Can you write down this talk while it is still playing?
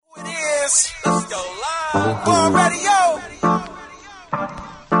is. Let's go live. Bomb Radio.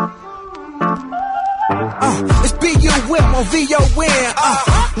 It's B-U-M on V-O-N.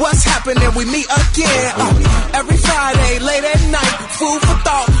 What's happening? We meet again. Every Friday, late at night. Food for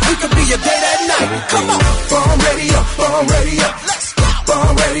thought. We could be your date at night. Come on. Bomb Radio. Bomb Radio. Let's go.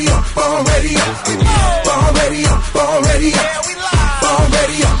 Bomb Radio. Bomb Radio. Bomb Radio. Bomb Radio. Yeah, we live. Bomb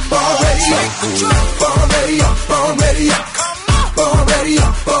Radio. Bomb Radio. Bomb Radio. Bomb Radio. Bomb Radio. Bomb Radio.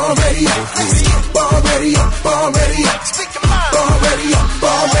 Bomb Radio. Bomb Radio. Speak your mind. Bomb Radio.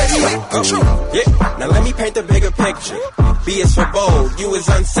 Bomb Radio. Yeah. Now let me paint the bigger picture. B is for bold, U is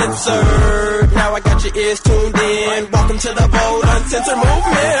uncensored. Now I got your ears tuned in. Welcome to the bold, uncensored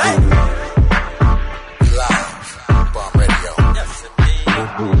movement. Live. Bomb Radio. Yes, indeed.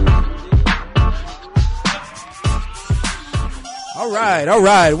 All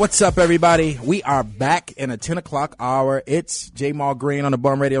right. What's up, everybody? We are back in a 10 o'clock hour. It's J. Mal Green on the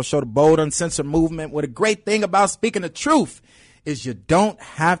Bomb Radio Show, the Bold Uncensored Movement. What a great thing about speaking the truth is you don't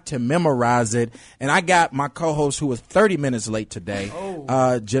have to memorize it. And I got my co-host who was 30 minutes late today,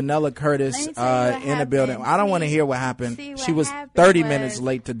 Janella Curtis, in the building. I don't want to hear what happened. She was 30 minutes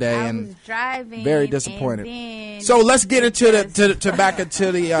late today and very disappointed. So let's get into back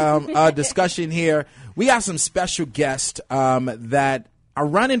into the discussion here. We got some special guests that are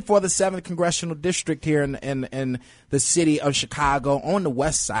running for the 7th Congressional District here in the city of Chicago on the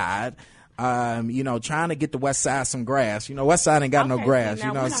west side. Trying to get the west side some grass. West side ain't got no grass.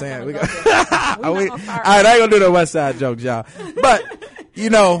 You know what I'm saying? All right, I ain't gonna do the west side jokes, y'all. But,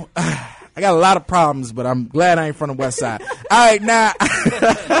 I got a lot of problems, but I'm glad I ain't from the west side. All right, now.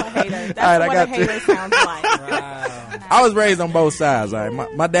 That's what a hater sounds like. I was raised on both sides. All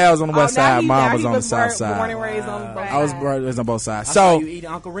right? My dad was on the west side. Mom was on the south side. Born and raised on both sides. I was raised on both sides. I saw you eat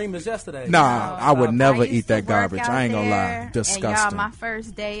Uncle Remus yesterday. Nah, I would never eat that garbage. I ain't gonna lie. Disgusting. And y'all, my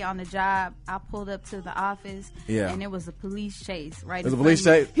first day on the job, I pulled up to the office, and it was a police chase. Right? It was a police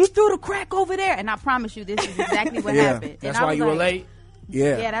chase? He threw the crack over there, and I promise you, this is exactly what happened. That's why you were late.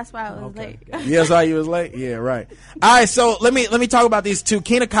 Yeah, that's why I was late. Yeah, that's why you was late. Yeah, right. All right, so let me talk about these two.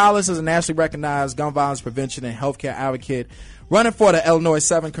 Kina Collins is a nationally recognized gun violence prevention and healthcare advocate running for the Illinois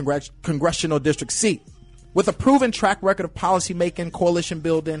 7th Congressional District seat. With a proven track record of policymaking, coalition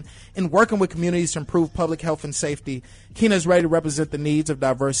building, and working with communities to improve public health and safety, Kina is ready to represent the needs of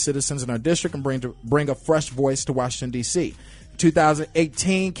diverse citizens in our district and bring a fresh voice to Washington, D.C.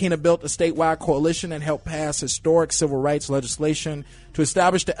 2018, Kina built a statewide coalition and helped pass historic civil rights legislation to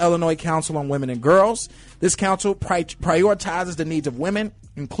establish the Illinois Council on Women and Girls. This council prioritizes the needs of women,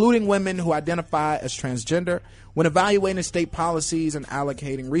 including women who identify as transgender, when evaluating state policies and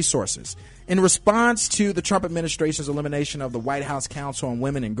allocating resources. In response to the Trump administration's elimination of the White House Council on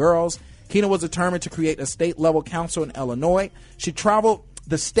Women and Girls, Kina was determined to create a state-level council in Illinois. She traveled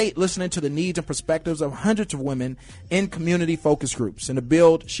the state listening to the needs and perspectives of hundreds of women in community focus groups. In the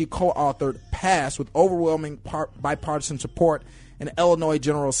bill she co-authored passed with overwhelming bipartisan support in the Illinois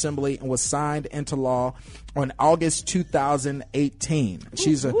General Assembly and was signed into law on August 2018.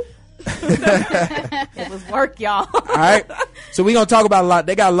 She's a It was work, y'all. All right. So we're going to talk about a lot.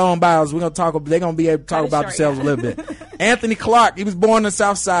 They got long bios. They're going to be able to talk about themselves a little bit. Anthony Clark, he was born on the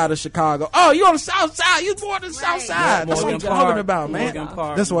south side of Chicago. Oh, you on the south side? You was born on the south side. That's what we're talking about, man.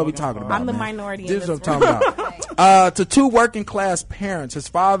 That's what we're talking about. I'm the minority This in is this what I'm talking about. To two working class parents. His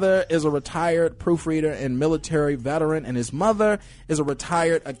father is a retired proofreader and military veteran, and his mother is a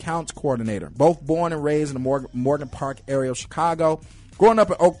retired accounts coordinator. Both born and raised in the Morgan Park area of Chicago. Growing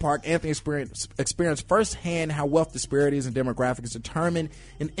up in Oak Park, Anthony experienced firsthand how wealth disparities and demographics determine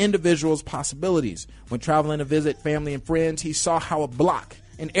an individual's possibilities. When traveling to visit family and friends, he saw how a block,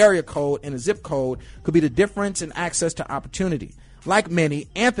 an area code, and a zip code could be the difference in access to opportunity. Like many,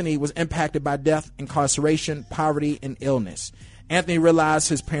 Anthony was impacted by death, incarceration, poverty, and illness. Anthony realized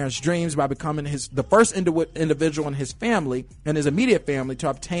his parents' dreams by becoming the first individual in his family and his immediate family to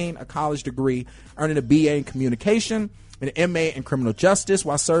obtain a college degree, earning a BA in communication, an MA in criminal justice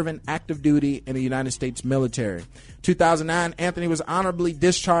while serving active duty in the United States military. 2009, Anthony was honorably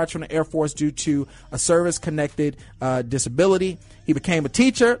discharged from the Air Force due to a service-connected disability. He became a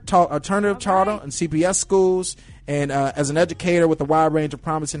teacher, taught alternative charter and CPS schools, and as an educator with a wide range of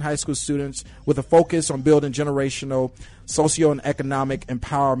promising high school students with a focus on building generational socio and economic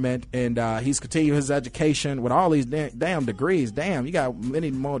empowerment. And he's continued his education with all these damn degrees. Damn, you got many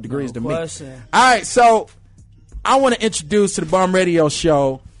more degrees than me. All right, so I want to introduce to the Bomb Radio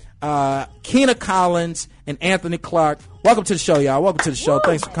Show Kina Collins and Anthony Clark. welcome to the show, y'all. Welcome to the show.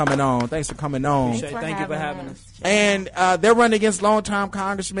 Thanks for coming on. Thank you for having us. And they're running against longtime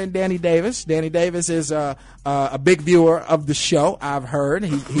Congressman Danny Davis. Danny Davis is a big viewer of the show, I've heard.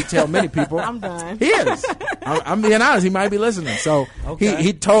 He tell many people. I'm done. He is. I'm being honest. He might be listening. So Okay.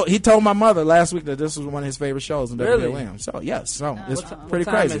 he told my mother last week that this was one of his favorite shows in Really? WWM. So yes, so it's What pretty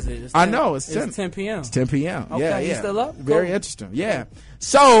time crazy. is it? It's I 10 know it's it's 10 p.m. It's 10 p.m. Okay, Yeah, you yeah. still up? Very Cool. interesting. Yeah.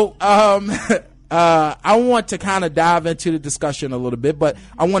 So I want to kind of dive into the discussion a little bit, but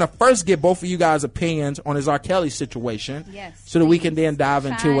I want to first get both of you guys' opinions on his R. Kelly situation, Yes, so that we please. can then dive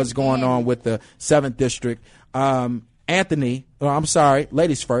into Chime what's going in. on with the 7th District. Anthony, I'm sorry,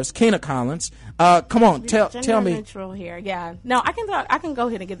 ladies first. Keena Collins, come on, tell me. Neutral here. Yeah. No, I can go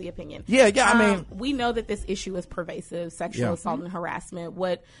ahead and give the opinion. Yeah, I mean, we know that this issue is pervasive, sexual Yeah. assault and harassment.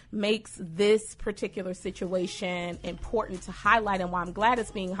 What makes this particular situation important to highlight, and why I'm glad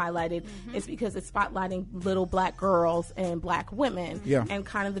it's being highlighted, is because it's spotlighting little black girls and black women, Yeah. and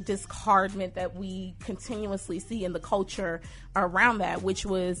kind of the discardment that we continuously see in the culture around that, which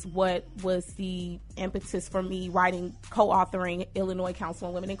was what was the impetus for me co-authoring Illinois Council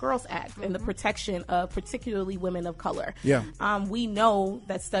on Women and Girls Act and the protection of particularly women of color. Yeah. We know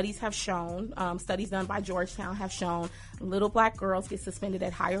that studies have shown, studies done by Georgetown have shown, little black girls get suspended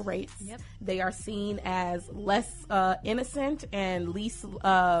at higher rates. Yep. They are seen as less innocent and least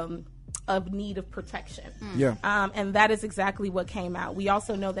of need of protection. Yeah. And that is exactly what came out. We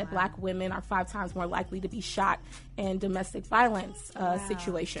also know that black women are 5 times more likely to be shot in domestic violence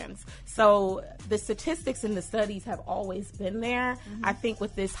situations. So the statistics and the studies have always been there. I think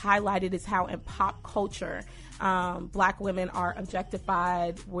what this highlighted is how in pop culture, black women are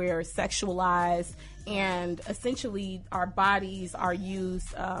objectified, we're sexualized, and essentially our bodies are used,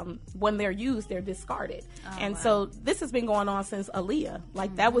 when they're used, they're discarded. So this has been going on since Aaliyah.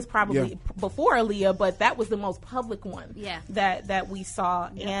 Like that was probably before Aaliyah, but that was the most public one that we saw.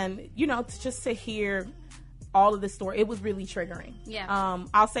 And, just to hear all of this story, it was really triggering.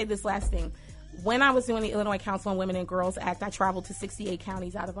 I'll say this last thing. When I was doing the Illinois Council on Women and Girls Act, I traveled to 68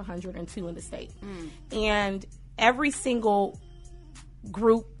 counties out of 102 in the state. And every single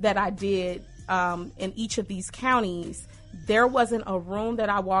group that I did in each of these counties, there wasn't a room that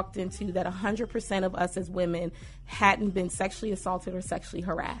I walked into that 100% of us as women hadn't been sexually assaulted or sexually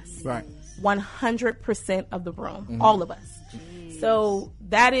harassed. Right. 100% of the room, all of us. So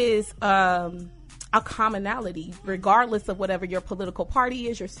that is a commonality, regardless of whatever your political party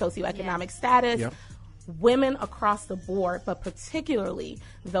is, your socioeconomic status. Yep. Women across the board, but particularly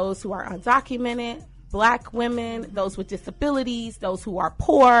those who are undocumented, black women, those with disabilities, those who are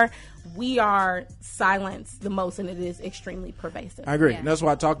poor, we are silenced the most, and it is extremely pervasive. I agree. Yeah. And that's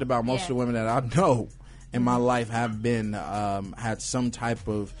why I talked about most of the Yeah. women that I know in my life have been had some type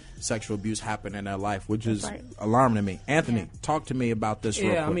of sexual abuse happen in their life, which is right. alarming to me. Anthony, talk to me about this real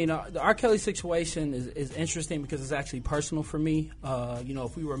Yeah, quick. I mean, the R. Kelly situation is interesting because it's actually personal for me.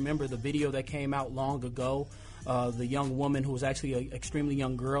 If we remember the video that came out long ago, the young woman who was actually an extremely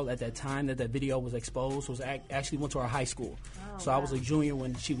young girl at that time that video was exposed actually went to our high school. I was a junior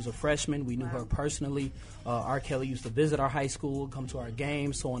when she was a freshman. We knew her personally. R. Kelly used to visit our high school, come to our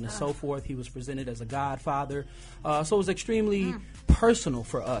games, so on and so forth. He was presented as a godfather. So it was extremely personal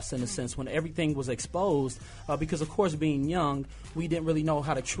for us in a sense when everything was exposed because, of course, being young, we didn't really know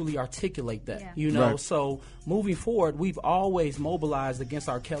how to truly articulate that, Right. So moving forward, we've always mobilized against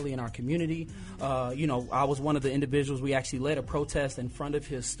R. Kelly in our community. I was one of the individuals. We actually led a protest in front of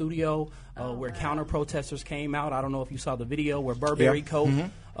his studio where counter protesters came out. I don't know if you saw the video where Burberry Coat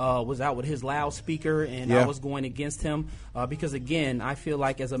was out with his loudspeaker, and I was going against him because, again, I feel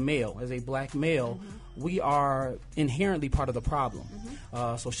like as a male, as a black male, we are inherently part of the problem.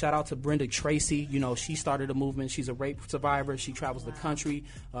 So shout out to Brenda Tracy. She started a movement. She's a rape survivor. She travels the country.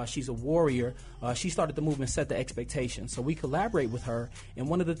 She's a warrior. She started the movement, set the expectations. So we collaborate with her, and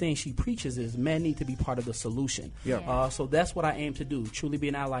one of the things she preaches is men need to be part of the solution. So that's what I aim to do, truly be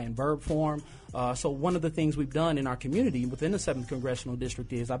an ally in verb form. So one of the things we've done in our community within the 7th Congressional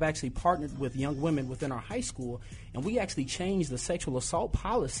District is I've actually partnered with young women within our high school, and we actually changed the sexual assault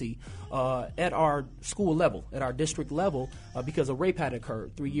policy at our school level, at our district level, because a rape had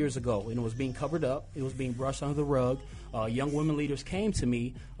occurred 3 years ago, and it was being covered up. It was being brushed under the rug. Young women leaders came to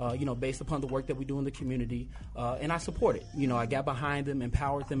me, based upon the work that we do in the community, and I support it. I got behind them,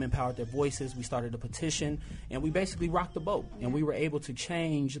 empowered their voices. We started a petition, and we basically rocked the boat, and we were able to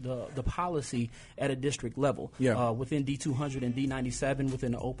change the policy at a district level within D200 and D97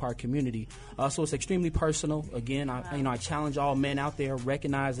 within the Oak Park community. So it's extremely personal. Again, I challenge all men out there,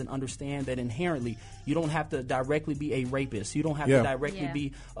 recognize and understand that inherently you don't have to directly be a rapist. You don't have to directly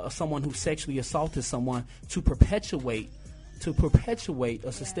be someone who sexually assaulted someone to perpetuate to perpetuate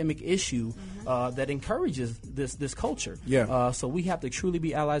a systemic issue that encourages this culture. So we have to truly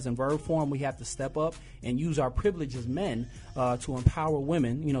be allies in verb form. We have to step up and use our privilege as men to empower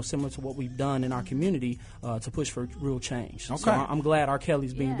women, similar to what we've done in our community to push for real change. So I'm glad R.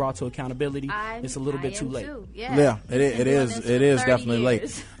 Kelly's being brought to accountability. It's a little bit too late. It is definitely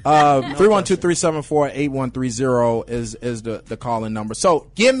late. 312-374-8130 is the call-in number. So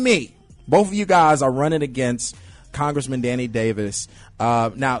give me, both of you guys are running against Congressman Danny Davis.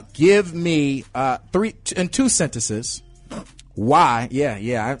 Now give me in 2 sentences why.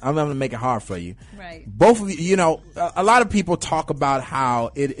 I'm going to make it hard for you. Right. Both of you, a lot of people talk about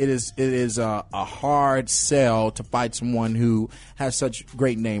how it is a hard sell to fight someone who has such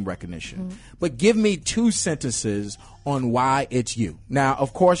great name recognition. But give me 2 sentences on why it's you. Now,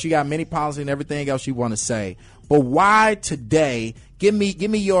 of course, you got many policy and everything else you want to say, but why today? Give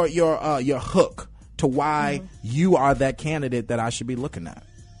me your hook to why you are that candidate that I should be looking at.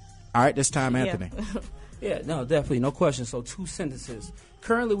 All right, this time, Anthony. Yeah, no, definitely, no question. So 2 sentences.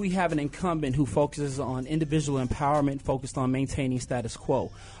 Currently, we have an incumbent who focuses on individual empowerment, focused on maintaining status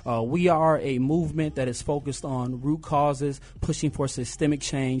quo. We are a movement that is focused on root causes, pushing for systemic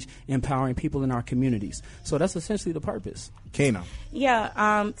change, empowering people in our communities. So that's essentially the purpose. Kena.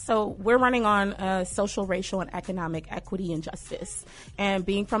 So we're running on social, racial, and economic equity and justice. And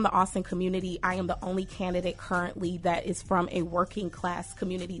being from the Austin community, I am the only candidate currently that is from a working class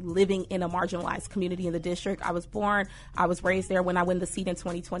community living in a marginalized community in the district. I was born, I was raised there. When I win the seat in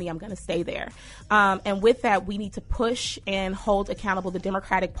 2020, I'm going to stay there. And with that, we need to push and hold accountable the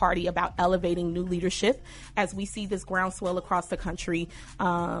Democratic Party about elevating new leadership as we see this groundswell across the country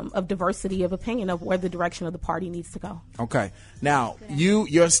of diversity of opinion of where the direction of the party needs to go. Okay. Now,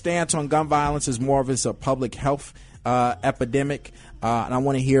 your stance on gun violence is more of a public health epidemic. And I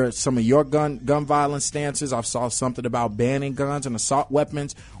want to hear some of your gun violence stances. I saw something about banning guns and assault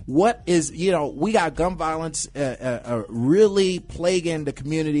weapons. What is, we got gun violence really plaguing the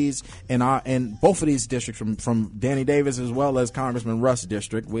communities in both of these districts, from Danny Davis as well as Congressman Russ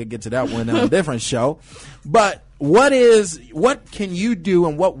district. We'll get to that one in a different show. But what can you do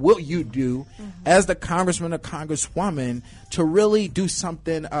and what will you do as the congressman or congresswoman to really do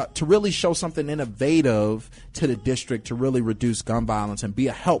something, to really show something innovative to the district to really reduce gun violence and be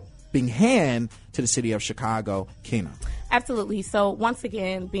a helping hand to the city of Chicago? Kena. Absolutely. So once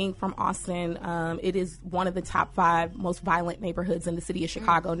again, being from Austin, it is one of the top 5 most violent neighborhoods in the city of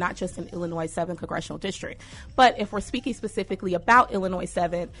Chicago, not just in Illinois 7th Congressional District. But if we're speaking specifically about Illinois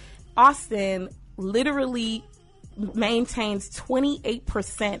 7th, Austin literally maintains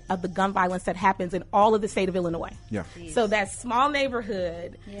 28% of the gun violence that happens in all of the state of Illinois. Yeah. So that small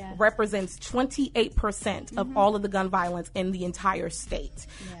neighborhood represents 28% of all of the gun violence in the entire state.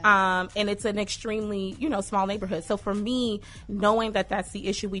 Yeah. And it's an extremely, small neighborhood. So for me, knowing that that's the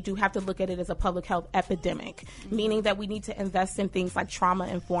issue, we do have to look at it as a public health epidemic, meaning that we need to invest in things like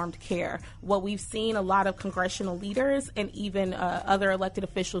trauma-informed care. What we've seen a lot of congressional leaders and even other elected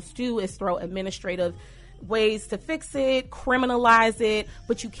officials do is throw administrative ways to fix it, criminalize it,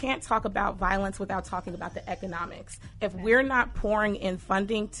 but you can't talk about violence without talking about the economics. If we're not pouring in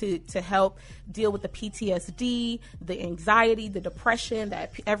funding to help deal with the PTSD, the anxiety, the depression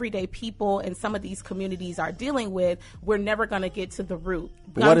that everyday people in some of these communities are dealing with, we're never going to get to the root.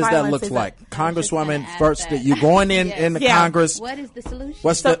 What does that look like? Congresswoman, first, you're going in the Congress. What is the solution?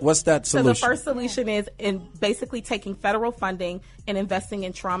 What's that solution? So the first solution is in basically taking federal funding and investing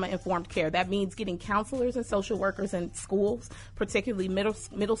in trauma-informed care. That means getting counselors and social workers in schools, particularly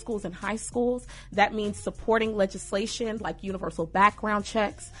middle schools and high schools. That means supporting legislation like universal background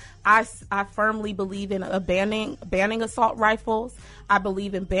checks. I firmly believe in banning assault rifles. I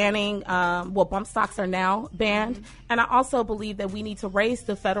believe in banning, bump stocks are now banned. Mm-hmm. And I also believe that we need to raise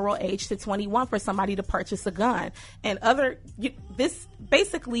the federal age to 21 for somebody to purchase a gun. And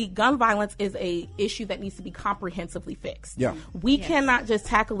basically, gun violence is a issue that needs to be comprehensively fixed. Yeah. We cannot just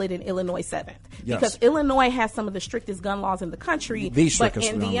tackle it in Illinois 7th. Yes. Because Illinois has some of the strictest gun laws in the country. But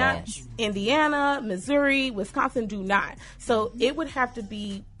Indiana, Missouri, Wisconsin do not. So it would have to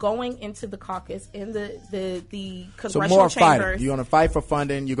be going into the caucus in the congressional so more chambers. Fighting. You're going to fight for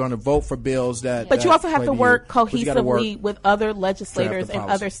funding. You're going to vote for bills that. But you also have to work cohesively with other legislators in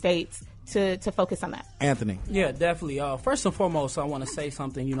other states to focus on that. Anthony. Yeah, definitely. First and foremost, I want to say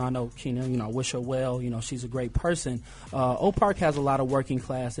something. I know Keena, I wish her well. She's a great person. Oak Park has a lot of working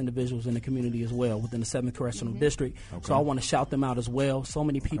class individuals in the community as well within the 7th Correctional District. Okay. So I want to shout them out as well. So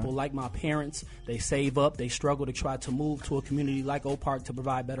many people like my parents, they save up, they struggle to try to move to a community like Oak Park to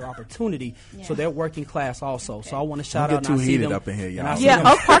provide better opportunity. Yeah. So they're working class also. Okay. So I want to shout out. Don't get too heated up in here, y'all.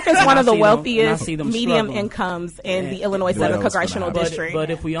 Oak Park is one of the wealthiest medium incomes in the Illinois 7th Congressional District. But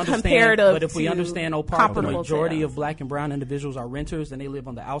if we understand Oak Park, the majority of black and brown individuals are renters, and they live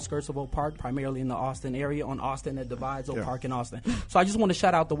on the outskirts of Oak Park, primarily in the Austin area, on Austin that divides Oak Park and Austin. So I just want to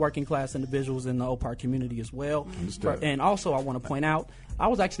shout out the working class individuals in the Oak Park community as well. And also I want to point out, I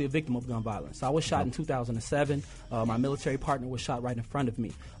was actually a victim of gun violence. I was shot in 2007. My military partner was shot right in front of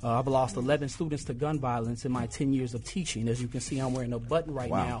me. I've lost 11 students to gun violence in my 10 years of teaching. As you can see, I'm wearing a button right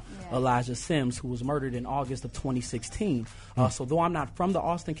now. Yeah. Elijah Sims, who was murdered in August of 2016. So though I'm not from the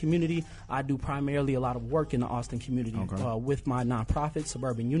Austin community, I do primarily a lot of work in the Austin community with my nonprofit,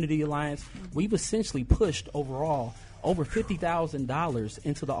 Suburban Unity Alliance. We've essentially pushed overall over $50,000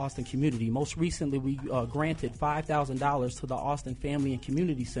 into the Austin community. Most recently, we granted $5,000 to the Austin Family and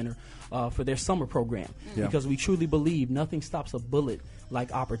Community Center for their summer program because we truly believe nothing stops a bullet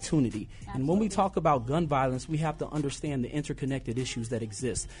like opportunity. Absolutely. And when we talk about gun violence, we have to understand the interconnected issues that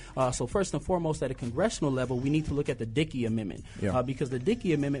exist. So first and foremost, at a congressional level, we need to look at the Dickey Amendment because the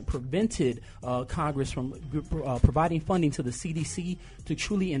Dickey Amendment prevented Congress from providing funding to the CDC to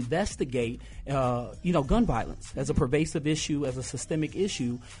truly investigate gun violence as a pervasive issue, as a systemic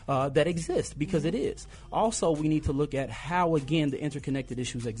issue that exists, because it is. Also, we need to look at how, again, the interconnected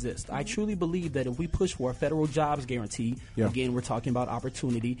issues exist. I truly believe that if we push for a federal jobs guarantee, again, we're talking about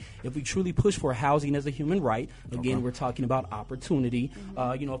opportunity. If we truly push for housing as a human right, again, we're talking about opportunity.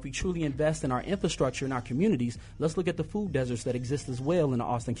 If we truly invest in our infrastructure in our communities, let's look at the food deserts that exist as well in the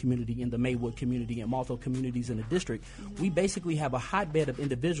Austin community, in the Maywood community, and multiple communities in the district. We basically have a hotbed of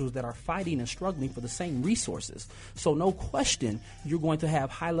individuals that are fighting and struggling for the same resources. So no question, you're going to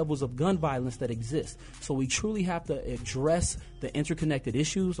have high levels of gun violence that exist. So we truly have to address the interconnected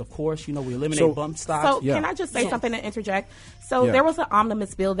issues. Of course, we eliminate bump stocks. So can I just say something to interject? So there was an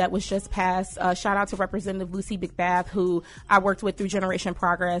omnibus bill that was just passed. Shout out to Representative Lucy McBath, who I worked with through Generation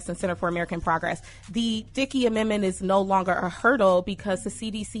Progress and Center for American Progress. The Dickey Amendment is no longer a hurdle because the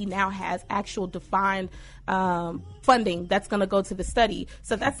CDC now has actual defined funding that's going to go to the study.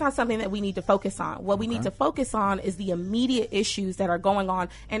 So that's not something that we need to focus on. What we need to focus on is the immediate issues that are going on,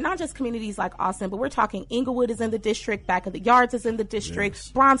 and not just communities like Austin, but we're talking Inglewood is in the district, Back of the Yards is in the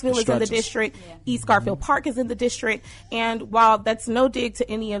district, Bronzeville is in the district, East Garfield Park is in the district. And while that's no dig to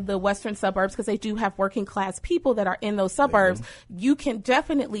any of the western suburbs, because they do have working class people that are in those suburbs, you can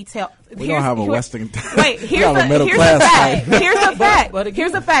definitely tell. We don't have a western. Wait, here's a fact.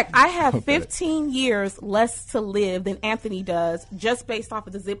 Here's a fact. I have 15 years less to live than Anthony does, just based off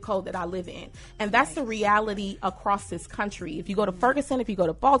of the zip code that I live in. And that's the reality across this country. If you go to Ferguson, if you go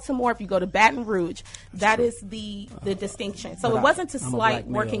to Baltimore, if you go to Baton Rouge, that is the distinction. So it wasn't to slight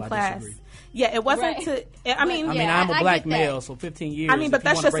working class. Yeah, it wasn't to. I mean, I'm a black male, so 15 years. I mean, but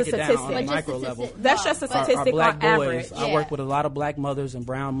that's just a statistic. Micro level. That's just a statistic on average. I work with a lot of black mothers and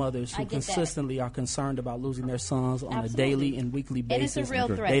brown mothers who consistently are concerned about losing their sons on a daily and weekly basis. And it's a real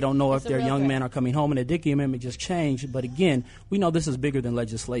threat. They don't know if their young men are coming home, and the Dickey Amendment just changed. But again, we know this is bigger than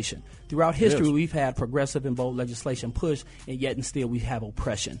legislation. Throughout history, we've had progressive and bold legislation pushed, and yet and still we have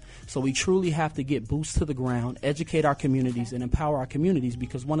oppression. So we truly have to get boots to the ground, educate our communities, and empower our communities,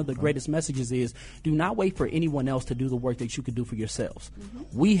 because one of the greatest messages is do not wait for anyone else to do the work that you could do for yourselves.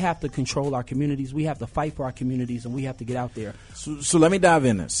 We have to control our communities. We have to fight for our communities, and we have to get out there. So let me dive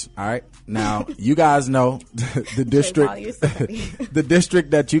in this. All right. Now, you guys know the district, the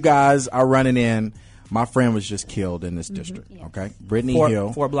district that you guys are running in. My friend was just killed in this district. Okay. Brittany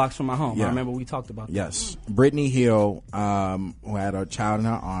Hill. 4 blocks from my home. I remember we talked about that. Yes. Brittany Hill, who had a child in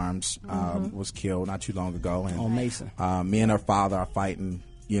her arms, was killed not too long ago. And, on Mason. Me and her father are fighting,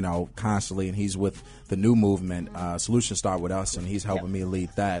 constantly, and he's with the new movement, Solutions Start With Us, and he's helping me lead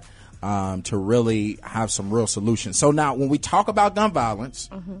that to really have some real solutions. So now, when we talk about gun violence,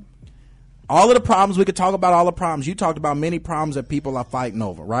 all of the problems, we could talk about all the problems. You talked about many problems that people are fighting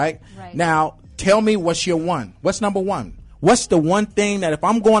over, right? Now, tell me what's your one. What's number one? What's the one thing that if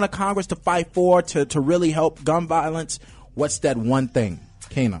I'm going to Congress to fight for to really help gun violence, what's that one thing?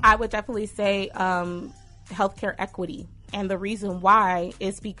 Keena. I would definitely say healthcare equity. And the reason why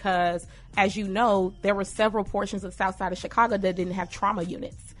is because, as you know, there were several portions of the south side of Chicago that didn't have trauma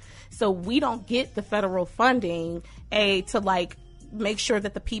units. So we don't get the federal funding, to make sure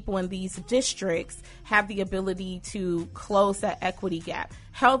that the people in these districts have the ability to close that equity gap.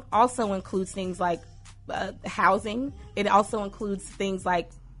 Health also includes things like housing. It also includes things like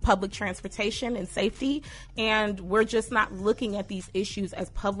public transportation and safety, and we're just not looking at these issues as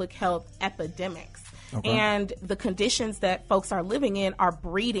public health epidemics. Okay. And the conditions that folks are living in are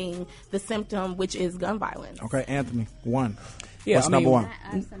breeding the symptom, which is gun violence. Okay, Anthony, one. Yeah, what's number one?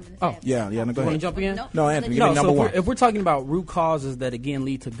 Oh, yeah, no, go ahead. Want to jump in? No, Anthony, give me number one. If we're talking about root causes that, again,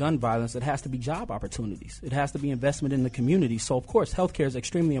 lead to gun violence, it has to be job opportunities. It has to be investment in the community. So, of course, healthcare is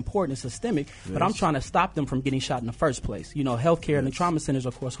extremely important and systemic, but I'm trying to stop them from getting shot in the first place. You know, healthcare and the trauma centers,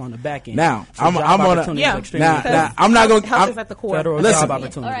 of course, are on the back end. Now, so I'm going to... Now, I'm not going to... Health is at the core. Federal listen, job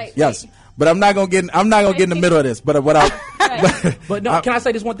opportunities. Right. Yes. But I'm not gonna get in the middle of this. But what I but no, can I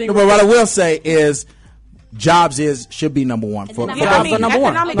say this one thing? But what I will say is, jobs should be number one for number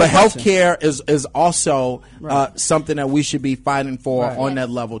one. But healthcare is also something that we should be fighting for on that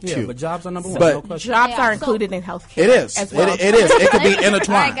level too. Yeah, but jobs are number one. But no jobs are included in healthcare. It is. As well. It is. It could be intertwined.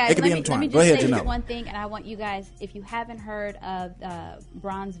 All right, guys, it could be intertwined. Let me Go ahead, just say Janelle. one thing, and I want you guys, if you haven't heard of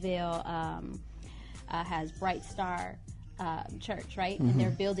Bronzeville, has Bright Star Church, right? And they're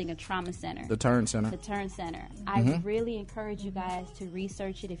building a trauma center. The Turn Center. I really encourage you guys to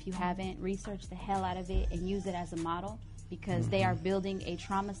research it. If you haven't, research the hell out of it and use it as a model, because they are building a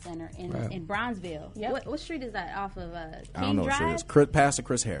trauma center in Bronzeville. Yep. What street is that off of I don't King know Drive? what it is. Pastor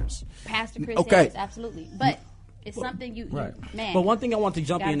Chris Harris. Pastor Chris Okay. Harris, absolutely. But it's something you man. But one thing I want to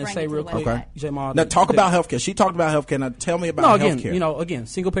jump in and say real quick, Okay. Jamal. Now talk about healthcare. She talked about healthcare. Now tell me about healthcare. Again,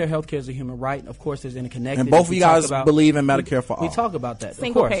 single payer healthcare is a human right. Of course, there's interconnected. And both of you guys believe in Medicare for all. We talk about that.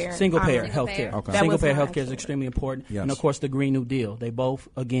 Single of course, payer. single payer Single healthcare. payer. Okay. Single payer That was healthcare is my extremely important. Yes. And of course, the Green New Deal. They both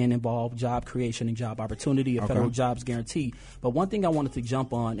again involve job creation and job opportunity, a federal jobs guarantee. But one thing I wanted to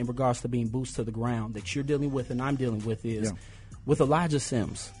jump on in regards to being boots to the ground that you're dealing with and I'm dealing with is. With Elijah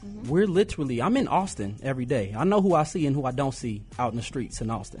Sims, we're literally, I'm in Austin every day. I know who I see and who I don't see out in the streets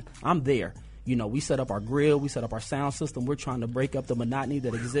in Austin. I'm there. You know, we set up our grill, we set up our sound system. We're trying to break up the monotony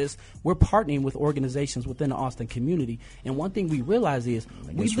that exists. We're partnering with organizations within the Austin community. And one thing we realize is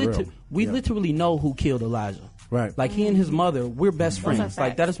we literally know who killed Elijah. Right. Like he and his mother, we're best friends.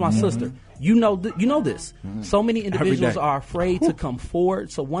 Like that is my sister. You know this. So many individuals are afraid to come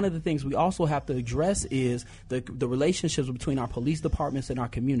forward. So one of the things we also have to address is the relationships between our police departments and our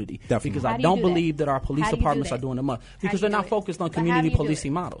community. Definitely. Because I don't believe that our police departments are doing enough. Because they're not focused on community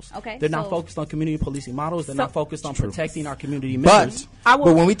policing models. Okay, they're not focused on community policing models. They're not focused on protecting our community members. But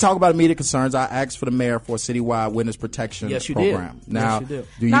when we talk about immediate concerns, I asked for the mayor for a citywide witness protection program. Did. Now, yes, you did.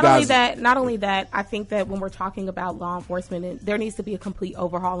 do you Not only that, I think that when we're talking about law enforcement, there needs to be a complete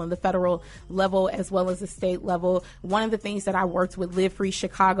overhaul on the federal level as well as the state level. One of the things that I worked with Live Free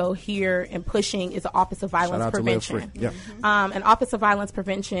Chicago here and pushing is the Office of Violence Prevention. An Office of Violence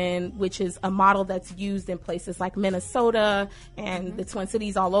Prevention, which is a model that's used in places like Minnesota and the Twin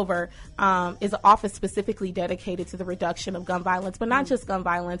Cities all over, is an office specifically dedicated to the reduction of gun violence, but not just gun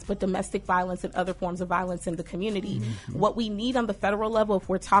violence, but domestic violence and other forms of violence in the community. What we need on the federal level, if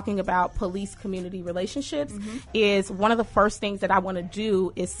we're talking about police-community relationships, is one of the first things that I want to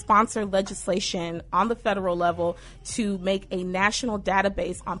do is sponsor legislation on the federal level to make a national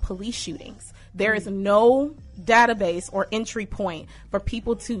database on police shootings. There is no database or entry point for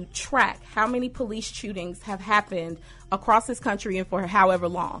people to track how many police shootings have happened across this country and for however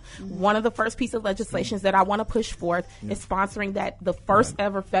long. One of the first pieces of legislation that I want to push forth is sponsoring the first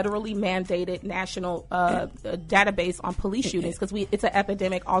ever federally mandated national database on police shootings, because it's an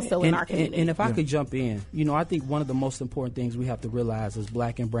epidemic also in our community. And if I could jump in, I think one of the most important things we have to realize as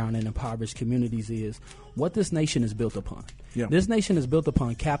black and brown and impoverished communities is what this nation is built upon. This nation is built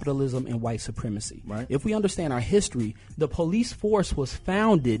upon capitalism and white supremacy. Right. If we understand our history, the police force was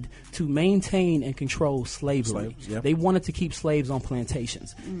founded to maintain and control slavery. They wanted to keep slaves on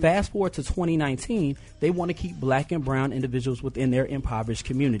plantations. Fast forward to 2019, they want to keep black and brown individuals within their impoverished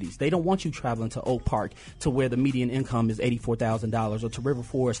communities. They don't want you traveling to Oak Park to where the median income is $84,000 or to River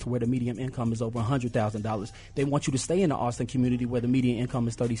Forest to where the median income is over $100,000. They want you to stay in the Austin community where the median income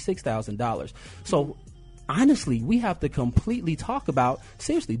is $36,000. So honestly, we have to completely talk about,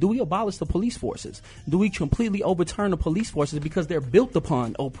 seriously, do we abolish the police forces? Do we completely overturn the police forces because they're built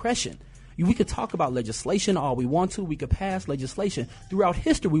upon oppression? We could talk about legislation all we want to. We could pass legislation. Throughout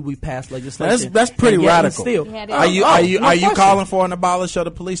history, we've passed legislation. That's pretty radical. Are you calling for an abolish of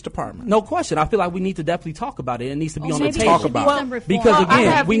the police department? No question. I feel like we need to definitely talk about it. It needs to be on the table. Talk about it. Because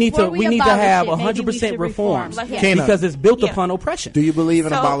again, we need to have 100% reforms because it's built upon oppression. Do you believe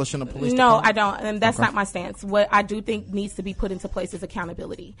in abolishing the police department? No, I don't, and that's not my stance. What I do think needs to be put into place is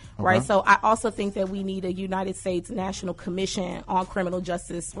accountability, right? So I also think that we need a United States National Commission on Criminal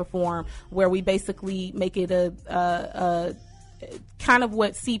Justice Reform, where we basically make it kind of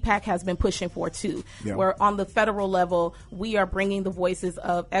what CPAC has been pushing for too, where on the federal level, we are bringing the voices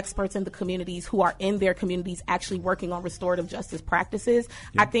of experts in the communities who are in their communities actually working on restorative justice practices.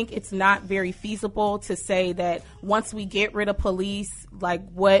 I think it's not very feasible to say that once we get rid of police, like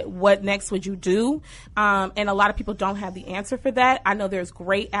what next would you do? And a lot of people don't have the answer for that. I know there's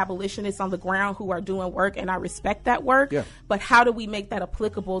great abolitionists on the ground who are doing work, and I respect that work, but how do we make that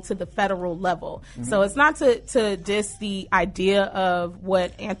applicable to the federal level? So it's not to diss the idea of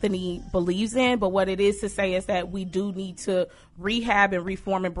what Anthony believes in, but what it is to say is that we do need to rehab and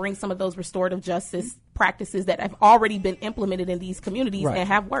reform and bring some of those restorative justice practices that have already been implemented in these communities and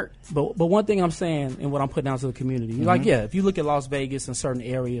have worked. But one thing I'm saying and what I'm putting out to the community, like, if you look at Las Vegas and certain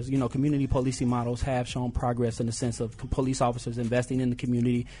areas, community policing models have shown progress in the sense of police officers investing in the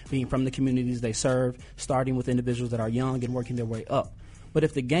community, being from the communities they serve, starting with individuals that are young and working their way up. But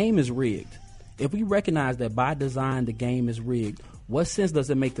if the game is rigged, if we recognize that by design the game is rigged, what sense does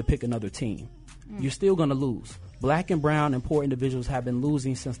it make to pick another team? You're still going to lose. Black and brown and poor individuals have been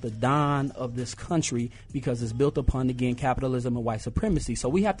losing since the dawn of this country because it's built upon, again, capitalism and white supremacy. So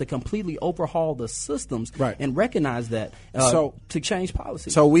we have to completely overhaul the systems and recognize that to change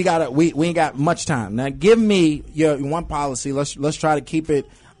policy. So we ain't got much time. Now give me your one policy. Let's try to keep it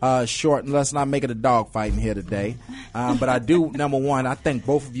short, and let's not make it a dog fight in here today. But I do, number one, I thank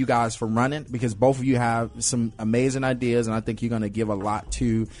both of you guys for running, because both of you have some amazing ideas, and I think you're going to give a lot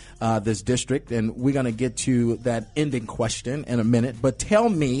to this district. And we're going to get to that ending question in a minute. But tell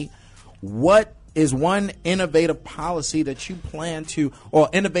me, what is one innovative policy that you plan to, or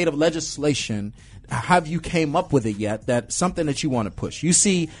innovative legislation, have you came up with it yet, that something that you want to push? You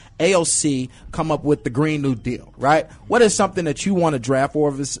see AOC come up with the Green New Deal, right? What is something that you want to draft, or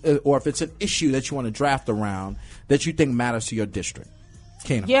if it's an issue that you want to draft around that you think matters to your district?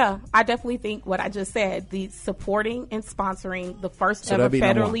 Kena. Yeah, I definitely think what I just said, the supporting and sponsoring the first ever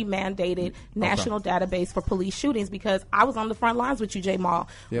federally mandated national database for police shootings, because I was on the front lines with you, J-Mal,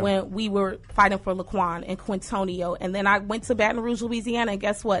 when we were fighting for Laquan and Quintonio. And then I went to Baton Rouge, Louisiana, and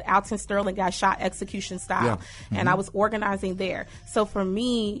guess what? Alton Sterling got shot execution style. And I was organizing there. So for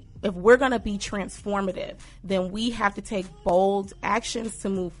me, if we're going to be transformative, then we have to take bold actions to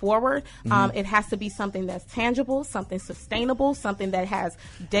move forward. It has to be something that's tangible, something sustainable, something that has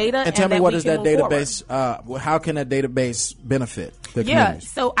data. And tell me, what is that database? How can that database benefit the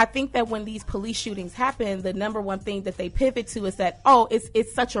communities? So I think that when these police shootings happen, the number one thing that they pivot to is that,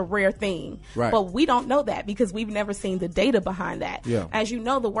 it's such a rare thing. Right. But we don't know that because we've never seen the data behind that. Yeah. As you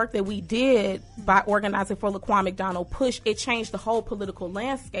know, the work that we did by organizing for Laquan McDonald Push, it changed the whole political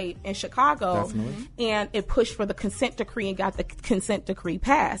landscape in Chicago. Definitely. And it pushed for the consent decree and got the consent decree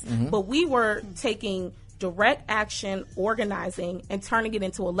passed. But we were taking direct action, organizing, and turning it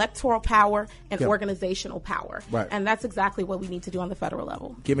into electoral power and organizational power. Right. And that's exactly what we need to do on the federal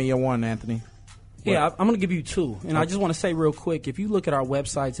level. Give me your one, Anthony. Yeah, I'm going to give you two. And I just want to say real quick, if you look at our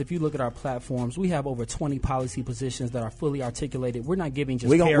websites, if you look at our platforms, we have over 20 policy positions that are fully articulated. We're not giving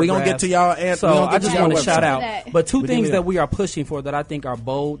just paragraphs. We're going to get to y'all. So I just want to shout out. But two things that we are pushing for that I think are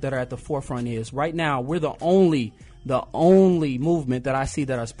bold, that are at the forefront is, right now, we're the only movement that I see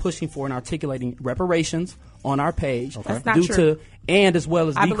that is pushing for and articulating reparations on our page, and as well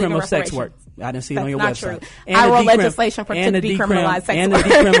as decriminal sex work. I didn't see it on your website. And I wrote legislation to decriminalize sex work. And the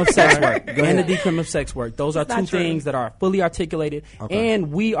decriminal sex work. And the decriminal sex work. Those are two things that are fully articulated.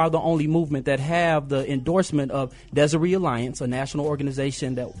 And we are the only movement that have the endorsement of Desiree Alliance, a national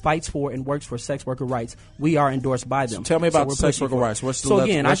organization that fights for and works for sex worker rights. We are endorsed by them. So tell me about sex worker rights.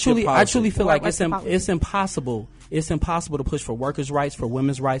 I truly feel like it's impossible. It's impossible to push for workers' rights, for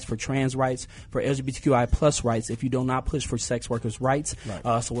women's rights, for trans rights, for LGBTQI plus rights if you do not push for sex workers' rights.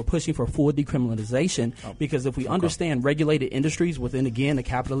 Right. So we're pushing for full decriminalization because if we understand regulated industries within, again, a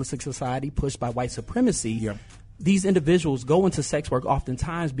capitalistic society pushed by white supremacy, these individuals go into sex work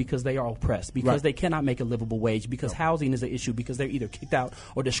oftentimes because they are oppressed, because they cannot make a livable wage, because housing is an issue, because they're either kicked out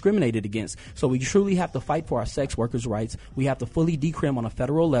or discriminated against. So we truly have to fight for our sex workers' rights. We have to fully decrim on a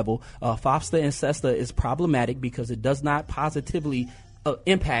federal level. FOSTA and SESTA is problematic because it does not positively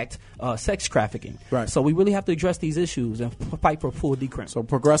impact sex trafficking. Right. So we really have to address these issues and fight for full decrim. So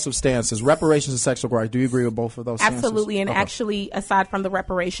progressive stances, reparations and sexual rights. Do you agree with both of those stances? Absolutely. And actually, aside from the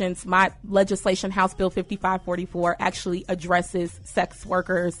reparations, my legislation, House Bill 5544, actually addresses sex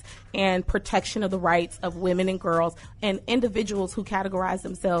workers and protection of the rights of women and girls and individuals who categorize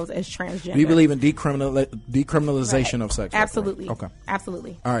themselves as transgender. Do you believe in decriminalization of sex? Absolutely. Okay.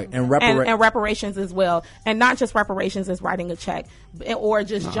 Absolutely. All right. And reparations as well. And not just reparations as writing a check. or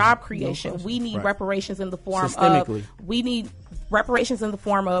just job creation. We need reparations in the form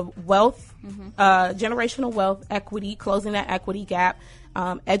of wealth, generational wealth, equity, closing that equity gap,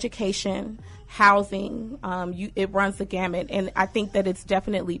 education, housing. It runs the gamut, and I think that it's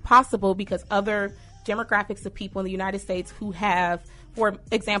definitely possible because other demographics of people in the United States who have, for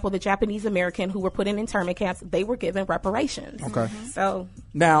example, the Japanese American who were put in internment camps, they were given reparations. Okay. So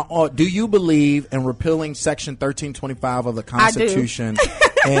now, do you believe in repealing Section 1325 of the Constitution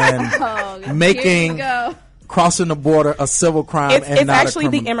and making crossing the border a civil crime? It's actually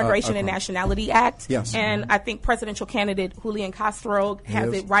the Immigration and Nationality Act. Yes. And I think presidential candidate Julian Castro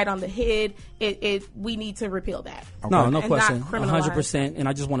has it right on the head. We need to repeal that. Okay. No question. 100%. And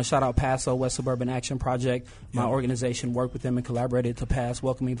I just want to shout out PASO, West Suburban Action Project. My organization worked with them and collaborated to pass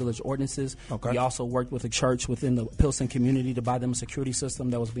Welcoming Village ordinances. Okay. We also worked with a church within the Pilsen community to buy them a security system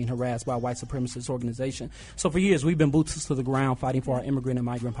that was being harassed by a white supremacist organization. So for years, we've been boots to the ground fighting for our immigrant and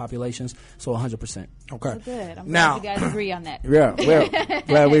migrant populations. So 100%. Okay. Good. I'm glad you guys agree on that. Yeah, well,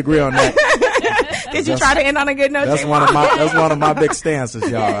 glad we agree on that. Did you try to end on a good note? That's one of my big stances,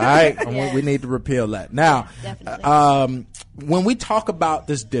 y'all. All right, yeah. We need to repeal that. Now, when we talk about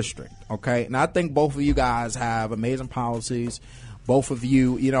this district, okay, and I think both of you guys have amazing policies. Both of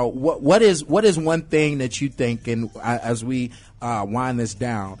you, what is one thing that you think, and as we wind this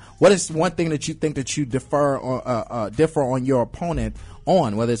down, what is one thing that you think that you differ on your opponent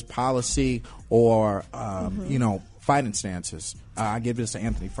on, whether it's policy or fighting stances? I give this to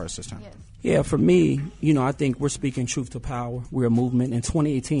Anthony first this time. Yes. Yeah, for me, I think we're speaking truth to power. We're a movement. In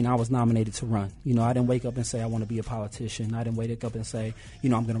 2018, I was nominated to run. I didn't wake up and say I want to be a politician. I didn't wake up and say, I'm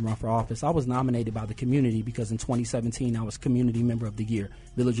going to run for office. I was nominated by the community because in 2017, I was Community Member of the Year,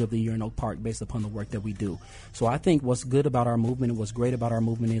 Village of the Year in Oak Park, based upon the work that we do. So I think what's good about our movement and what's great about our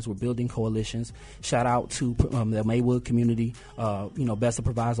movement is we're building coalitions. Shout out to the Maywood community, Best of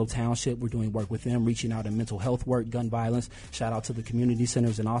Proviso Township. We're doing work with them, reaching out in mental health work, gun violence. Shout out to the community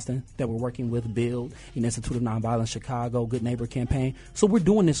centers in Austin that we're working with, Build, Institute of Nonviolence Chicago, Good Neighbor Campaign. So we're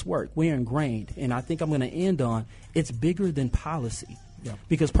doing this work. We're ingrained. And I think I'm going to end on it's bigger than policy. Yeah.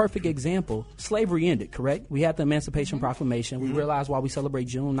 Because perfect example, slavery ended, correct? We had the Emancipation Proclamation. We realized why we celebrate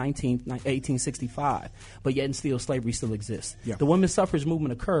June 19th, 1865, but yet and still slavery still exists. Yeah. The women's suffrage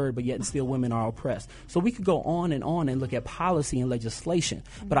movement occurred, but yet and still women are oppressed. So we could go on and look at policy and legislation.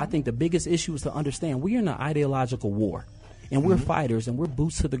 But I think the biggest issue is to understand we are in an ideological war. And we're fighters, and we're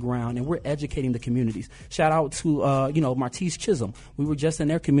boots to the ground, and we're educating the communities. Shout out to, Martise Chisholm. We were just in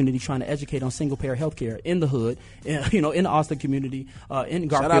their community trying to educate on single-payer health care in the hood, in the Austin community, in Garfield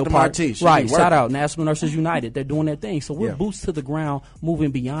Park. Shout out to Martise. Right, shout out. National Nurses United. They're doing their thing. So we're boots to the ground,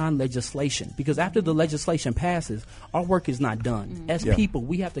 moving beyond legislation. Because after the legislation passes, our work is not done. As people,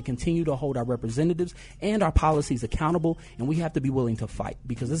 we have to continue to hold our representatives and our policies accountable, and we have to be willing to fight.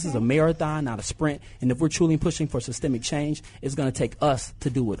 Because this is a marathon, not a sprint. And if we're truly pushing for systemic change, it's going to take us to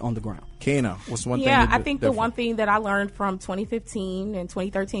do it on the ground. Kena, what's one thing? Yeah, I think the one thing that I learned from 2015 and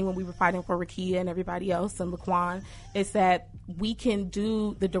 2013 when we were fighting for Rakia and everybody else and Laquan is that we can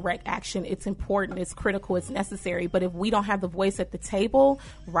do the direct action. It's important, it's critical, it's necessary. But if we don't have the voice at the table,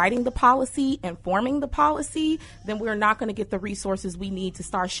 writing the policy and forming the policy, then we're not going to get the resources we need to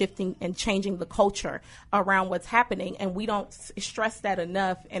start shifting and changing the culture around what's happening. And we don't stress that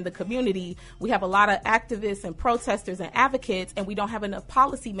enough in the community. We have a lot of activists and protesters and advocates, and we don't have enough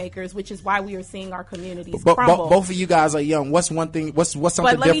policymakers, which is why we are seeing our communities crumble. Both of you guys are young. What's one thing? What's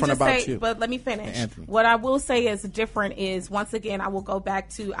something different about you? But let me finish. Anthony. What I will say is different is, once again, I will go back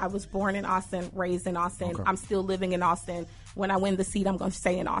to I was born in Austin, raised in Austin. Okay. I'm still living in Austin. When I win the seat, I'm going to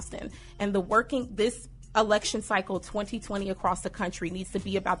stay in Austin. And this election cycle 2020 across the country needs to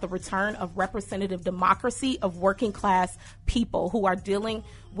be about the return of representative democracy of working class people who are dealing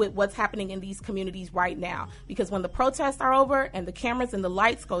with what's happening in these communities right now. Because when the protests are over and the cameras and the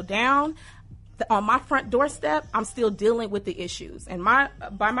lights go down, on my front doorstep, I'm still dealing with the issues. And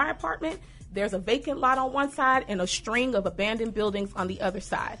by my apartment, there's a vacant lot on one side and a string of abandoned buildings on the other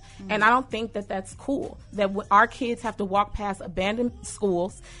side. Mm-hmm. And I don't think that that's cool, that our kids have to walk past abandoned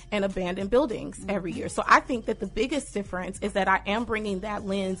schools and abandoned buildings every year. So I think that the biggest difference is that I am bringing that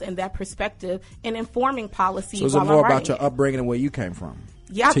lens and that perspective and informing policy. So is it more about your upbringing and where you came from?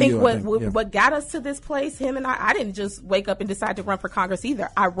 Yeah, I think what got us to this place, him and I didn't just wake up and decide to run for Congress either.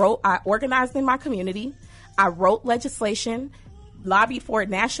 I organized in my community. I wrote legislation, lobbied for it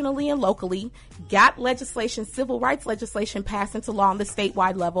nationally and locally, got legislation, civil rights legislation passed into law on the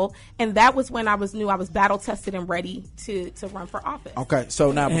statewide level, and that was when I knew I was battle tested and ready to run for office. Okay,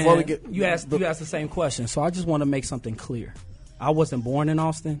 so now before we get you asked the same question, so I just want to make something clear. I wasn't born in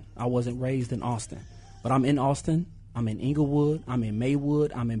Austin. I wasn't raised in Austin, but I'm in Austin. I'm in Inglewood, I'm in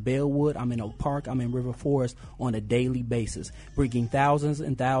Maywood, I'm in Bellwood, I'm in Oak Park, I'm in River Forest on a daily basis, bringing thousands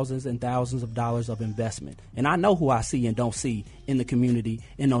and thousands and thousands of dollars of investment. And I know who I see and don't see in the community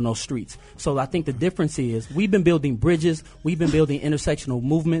and on those streets. So I think the difference is we've been building bridges, we've been building intersectional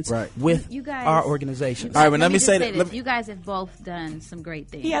movements with you guys, our organizations. All right, but let me say that. You guys have both done some great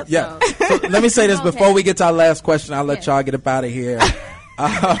things. Yep. Yeah. So let me say this before we get to our last question. I'll let y'all get up out of here.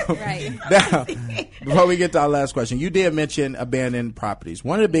 Right. Now, before we get to our last question, you did mention abandoned properties.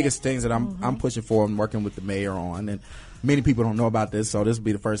 One of the biggest things that I'm pushing for and working with the mayor on, and many people don't know about this, so this will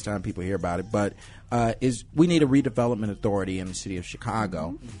be the first time people hear about it, but is we need a redevelopment authority in the city of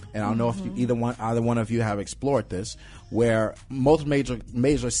Chicago. And I don't know if you, either one of you have explored this, where most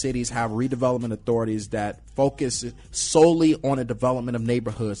major cities have redevelopment authorities that focus solely on the development of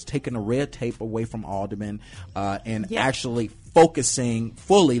neighborhoods, taking the red tape away from aldermen, and actually focusing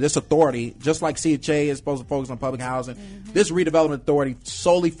fully. This authority, just like CHA is supposed to focus on public housing, this redevelopment authority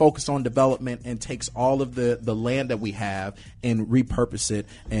solely focuses on development and takes all of the land that we have and repurpose it.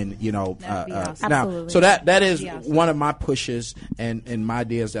 And now, so that is one of my pushes and my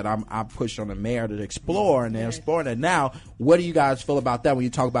ideas that I pushed on the mayor to explore, and they're exploring it now. What do you guys feel about that when you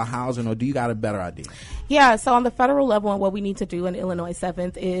talk about housing, or do you got a better idea? Yeah, so on the federal level, and what we need to do in Illinois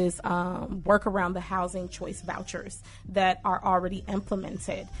 7th is work around the housing choice vouchers that are already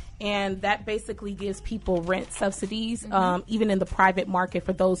implemented. And that basically gives people rent subsidies, even in the private market,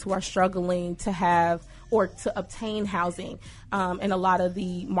 for those who are struggling to have or to obtain housing in a lot of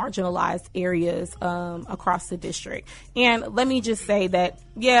the marginalized areas across the district. And let me just say that,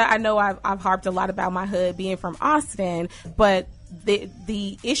 I know I've harped a lot about my hood being from Austin, but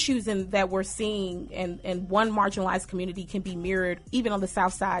the issues that we're seeing in one marginalized community can be mirrored even on the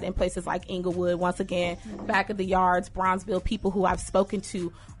south side in places like Inglewood, once again, Back of the Yards, Bronzeville, people who I've spoken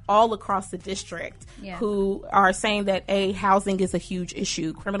to all across the district who are saying that housing is a huge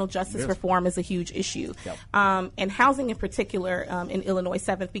issue. Criminal justice reform is a huge issue. And housing in particular in Illinois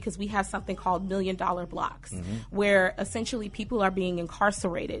 7th, because we have something called $1 million blocks, where essentially people are being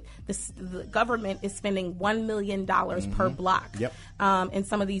incarcerated. The government is spending $1 million per block in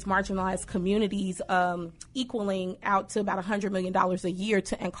some of these marginalized communities, equaling out to about $100 million a year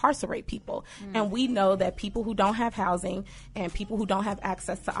to incarcerate people. And we know that people who don't have housing and people who don't have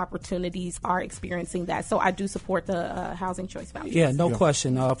access to opportunities are experiencing that. So I do support the housing choice vouchers. Yeah, no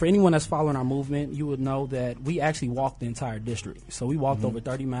question. For anyone that's following our movement, you would know that we actually walked the entire district. So we walked over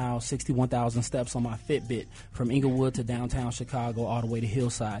 30 miles, 61,000 steps on my Fitbit from Inglewood to downtown Chicago all the way to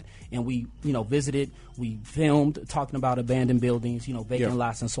Hillside. And we, visited, we filmed talking about abandoned buildings, vacant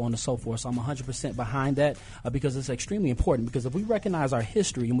lots and so on and so forth. So I'm 100% behind that because it's extremely important. Because if we recognize our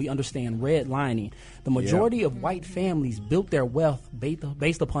history and we understand redlining, the majority of white families built their wealth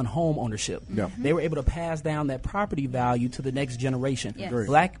based upon home ownership. They were able to pass down that property value to the next generation.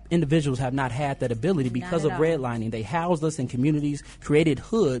 Black individuals have not had that ability because of redlining. They housed us in communities, created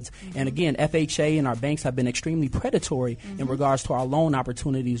hoods, and again, FHA and our banks have been extremely predatory in regards to our loan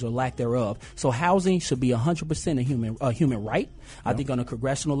opportunities or lack thereof. So housing should be 100% a human right. I think on a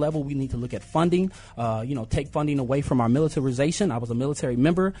congressional level, we need to look at funding, take funding away from our militarization. I was a military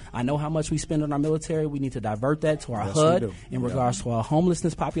member. I know how much we spend on our military. We need to divert that to our HUD in regards to our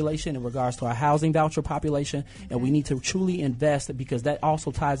homelessness population, in regards to our housing voucher population, and we need to truly invest because that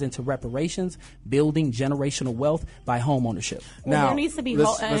also ties into reparations, building generational wealth by home ownership. Now, there needs to be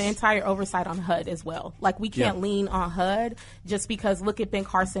an entire oversight on HUD as well. Like, we can't lean on HUD just because look at Ben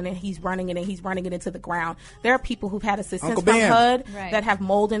Carson and he's running it into the ground. There are people who've had assistance from HUD that have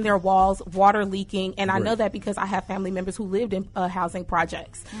mold in their walls, water leaking, and I know that because I have family members who lived in housing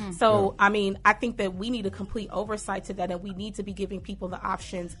projects. So, I mean, I think that we need a complete oversight to that, and we need to be giving people the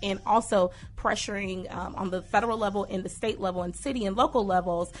options and also pressuring on the federal level, in the state level, and city and local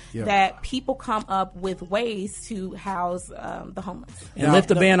levels that people come up with ways to house the homeless. And lift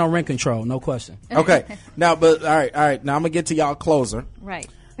the ban on rent control, no question. Okay. Now, but all right. Now I'm gonna get to y'all closer. Right.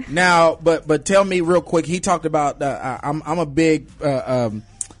 Now, but tell me real quick. He talked about I'm a big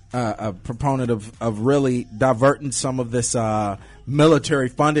a proponent of really diverting some of this military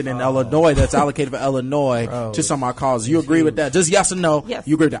funding in Illinois that's allocated for Illinois to some of our causes. You agree with that? Just yes or no? Yes.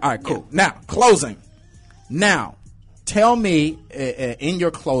 You agree with that? All right, cool. Now, closing. Now, tell me in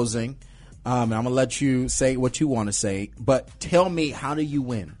your closing, and I'm going to let you say what you want to say, but tell me, how do you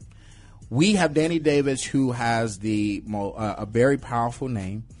win? We have Danny Davis, who has a very powerful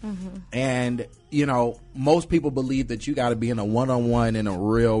name, and most people believe that you got to be in a one-on-one in a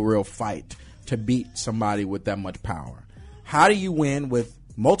real fight to beat somebody with that much power. How do you win with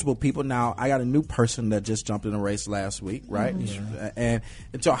multiple people. Now, I got a new person that just jumped in the race last week, right? And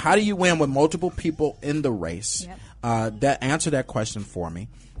so how do you win with multiple people in the race? That answer that question for me.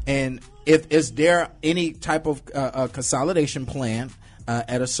 And is there any type of consolidation plan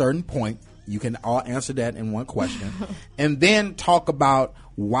at a certain point? You can all answer that in one question, and then talk about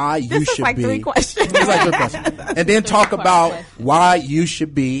why you should be. Three questions. It's like 3 questions, and then talk about why you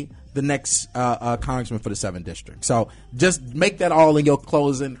should be the next congressman for the 7th district. So just make that all in your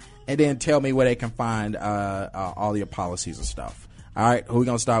closing, and then tell me where they can find all your policies and stuff. All right, who we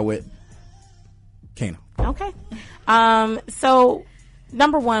gonna start with? Kina. Okay. So,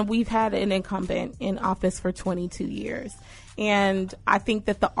 number one, we've had an incumbent in office for 22 years. And I think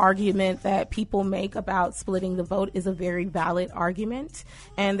that the argument that people make about splitting the vote is a very valid argument,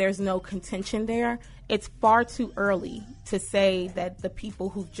 and there's no contention there. It's far too early to say that the people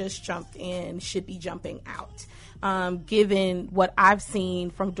who've just jumped in should be jumping out. Given what I've seen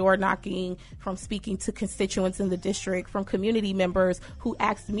from door knocking, from speaking to constituents in the district, from community members who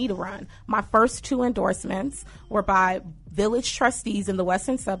asked me to run. My first 2 endorsements were by village trustees in the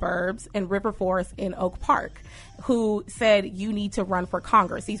western suburbs and River Forest in Oak Park, who said, you need to run for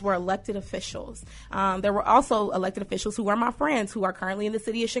Congress. These were elected officials. There were also elected officials who are my friends, who are currently in the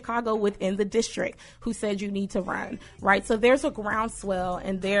city of Chicago within the district, who said you need to run, right? So there's a groundswell,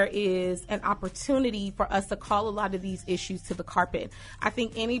 and there is an opportunity for us to call a lot of these issues to the carpet. I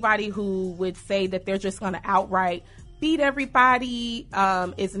think anybody who would say that they're just going to outright beat everybody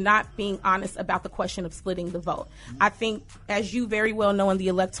is not being honest about the question of splitting the vote. I think, as you very well know in the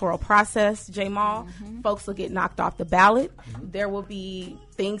electoral process, Jamal, folks will get knocked off the ballot. There will be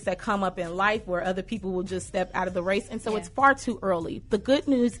things that come up in life where other people will just step out of the race. And so it's far too early. The good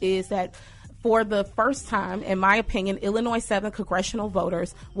news is that for the first time, in my opinion, Illinois 7 congressional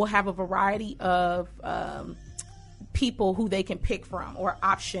voters will have a variety of people who they can pick from, or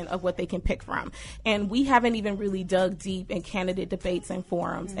option of what they can pick from. And we haven't even really dug deep in candidate debates and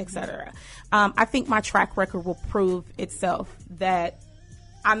forums, et cetera. I think my track record will prove itself that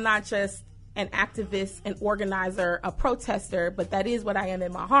I'm not just an activist, an organizer, a protester, but that is what I am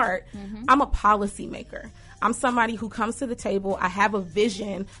in my heart. I'm a policymaker. I'm somebody who comes to the table. I have a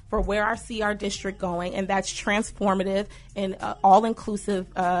vision for where I see our district going, and that's transformative and all-inclusive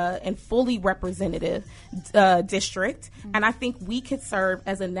and fully representative district. And I think we could serve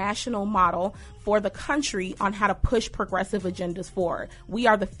as a national model for the country on how to push progressive agendas forward. We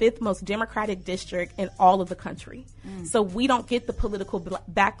are the 5th most democratic district in all of the country. So we don't get the political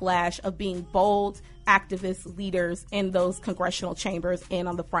backlash of being bold activist leaders in those congressional chambers and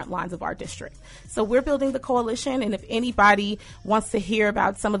on the front lines of our district. So we're building the coalition, and if anybody wants to hear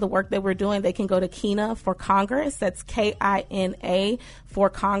about some of the work that we're doing, they can go to Kina for Congress. That's KINA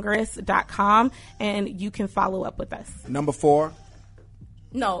for Congress.com, and you can follow up with us. Number 4?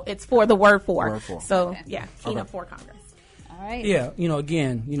 No, it's for the word for. So, yeah, Kina for Congress. All right. Yeah,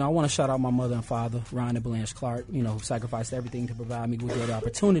 again, I want to shout out my mother and father, Ryan and Blanche Clark, who sacrificed everything to provide me with great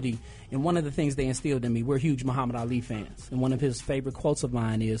opportunity. And one of the things they instilled in me, we're huge Muhammad Ali fans. And one of his favorite quotes of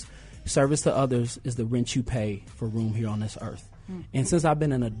mine is, service to others is the rent you pay for room here on this earth. And since I've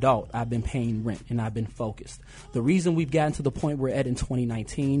been an adult, I've been paying rent, and I've been focused. The reason we've gotten to the point we're at in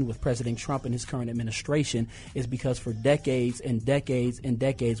 2019 with President Trump and his current administration is because for decades and decades and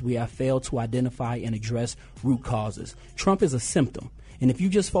decades, we have failed to identify and address root causes. Trump is a symptom. And if you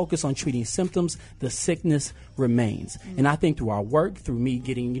just focus on treating symptoms, the sickness remains. And I think through our work, through me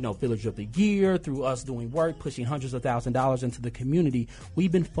getting, Village of the Year, through us doing work, pushing hundreds of thousands of dollars into the community,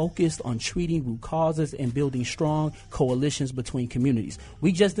 we've been focused on treating root causes and building strong coalitions between communities.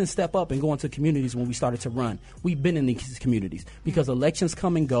 We just didn't step up and go into communities when we started to run. We've been in these communities because elections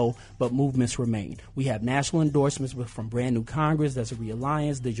come and go, but movements remain. We have national endorsements from Brand New Congress, that's a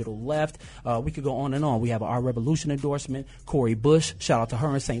Realliance, Digital Left. We could go on and on. We have Our Revolution endorsement, Cori Bush, shout out to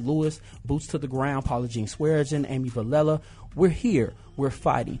her in St. Louis, Boots to the Ground, Paula Jean Swearengin, Amy Villela. We're here. We're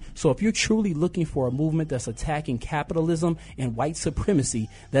fighting. So if you're truly looking for a movement that's attacking capitalism and white supremacy,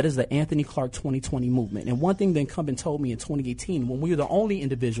 that is the Anthony Clark 2020 movement. And one thing the incumbent told me in 2018, when we were the only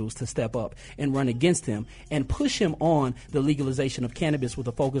individuals to step up and run against him and push him on the legalization of cannabis with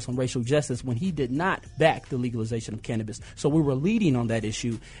a focus on racial justice, when he did not back the legalization of cannabis. So we were leading on that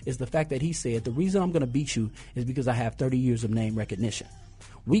issue, is the fact that he said, the reason I'm going to beat you is because I have 30 years of name recognition.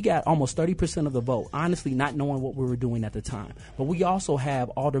 We got almost 30% of the vote, honestly not knowing what we were doing at the time. But we also have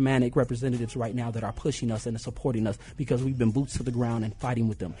aldermanic representatives right now that are pushing us and supporting us because we've been boots to the ground and fighting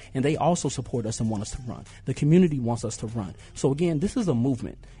with them. And they also support us and want us to run. The community wants us to run. So again, this is a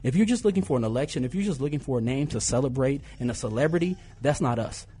movement. If you're just looking for an election, if you're just looking for a name to celebrate and a celebrity, that's not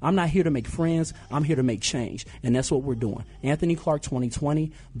us. I'm not here to make friends. I'm here to make change. And that's what we're doing. Anthony Clark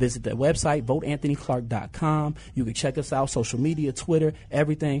 2020. Visit the website, voteanthonyclark.com. You can check us out, social media, Twitter,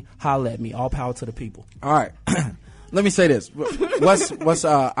 everything. Holla at me. All power to the people. All right. Let me say this. What's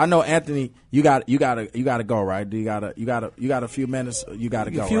I know, Anthony, you got to go, right? You got a few minutes. You got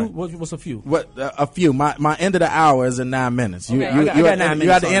to go. Right? What's a few? What a few? My end of the hour is in 9 minutes. Okay. I got 9 minutes. You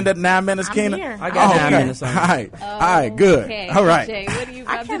got the end of 9 minutes, Keena? I got 9 minutes. All right, good. Okay. All right. Jay, what are you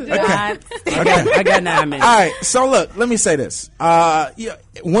about to do? I got 9 minutes. All right. So look, let me say this.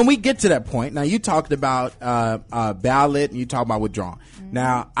 When we get to that point, now you talked about ballot and you talked about withdrawing.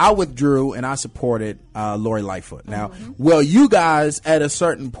 Now, I withdrew and I supported Lori Lightfoot. Now, will you guys at a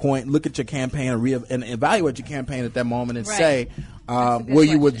certain point look at your campaign and evaluate your campaign at that moment and say, will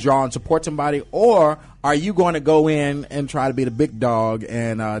you withdraw and support somebody, or are you going to go in and try to be the big dog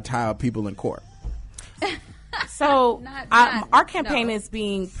and tie up people in court? So our campaign is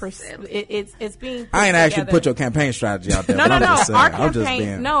being it's being. I ain't asked you to put your campaign strategy out there. No. Our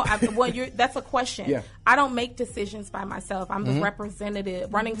campaign. That's a question. Yeah. I don't make decisions by myself. I'm the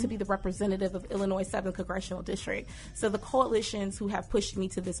representative, running to be the representative of Illinois 7th Congressional District. So the coalitions who have pushed me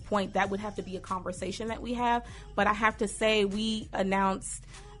to this point, that would have to be a conversation that we have. But I have to say, we announced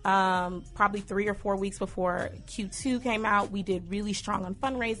probably 3 or 4 weeks before Q2 came out, we did really strong on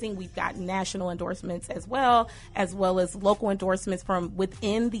fundraising. We've gotten national endorsements as well as local endorsements from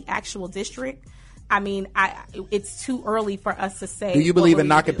within the actual district. I mean, it's too early for us to say. Do you believe in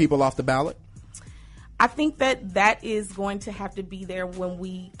knocking people off the ballot? I think that is going to have to be there when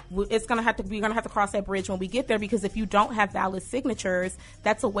we're going to have to cross that bridge when we get there, because if you don't have valid signatures,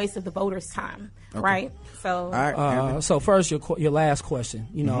 that's a waste of the voters' time, right? So, all right, so first, your last question.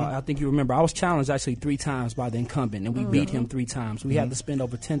 You know, I think you remember I was challenged actually 3 times by the incumbent, and we beat him 3 times. We had to spend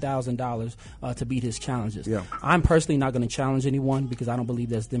over $10,000 to beat his challenges. Yeah. I'm personally not going to challenge anyone because I don't believe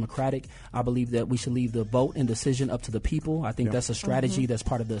that's democratic. I believe that we should leave the vote and decision up to the people. I think that's a strategy that's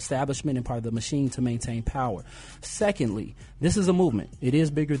part of the establishment and part of the machine to maintain power. Secondly, this is a movement. It is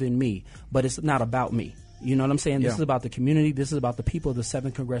bigger than me, but it's not about me. You know what I'm saying? This is about the community. This is about the people of the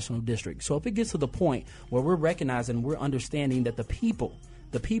 7th Congressional District. So if it gets to the point where we're recognizing, we're understanding that the people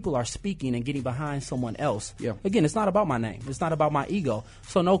are speaking and getting behind someone else. Yeah. Again, it's not about my name. It's not about my ego.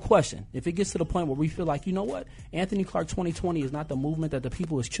 So no question. If it gets to the point where we feel like, you know what, Anthony Clark 2020 is not the movement that the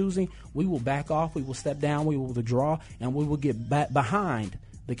people is choosing, we will back off, we will step down, we will withdraw, and we will get back behind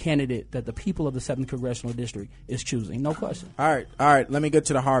the candidate that the people of the 7th Congressional District is choosing. No question. All right. Let me get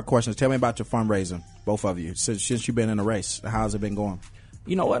to the hard questions. Tell me about your fundraising, both of you, since you've been in the race. How's it been going?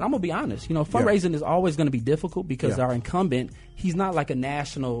 You know what? I'm going to be honest. You know, fundraising is always going to be difficult because our incumbent, he's not like a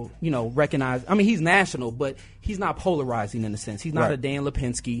national, recognized. I mean, he's national, but he's not polarizing in a sense. He's not a Dan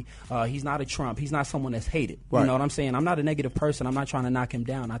Lipinski. He's not a Trump. He's not someone that's hated. You know what I'm saying? I'm not a negative person. I'm not trying to knock him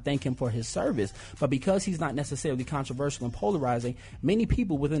down. I thank him for his service. But because he's not necessarily controversial and polarizing, many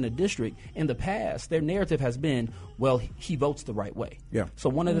people within the district in the past, their narrative has been, well, he votes the right way. Yeah. So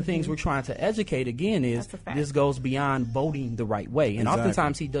one of the things we're trying to educate again is this goes beyond voting the right way. And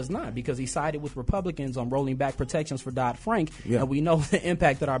oftentimes he does not, because he sided with Republicans on rolling back protections for Dodd-Frank. And we know the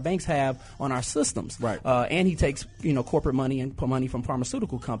impact that our banks have on our systems. And he takes, corporate money and money from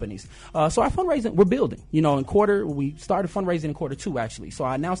pharmaceutical companies. So our fundraising, we're building. We started fundraising in Q2 actually. So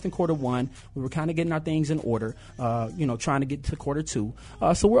I announced in Q1, we were kind of getting our things in order, trying to get to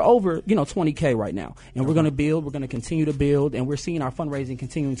Q2. So we're over, $20K right now. And we're going to build, we're going to continue to build, and we're seeing our fundraising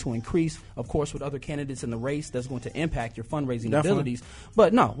continuing to increase. Of course, with other candidates in the race, that's going to impact your fundraising abilities.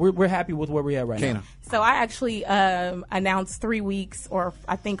 But no, we're happy with where we're at right now. So I actually announced 3 weeks, or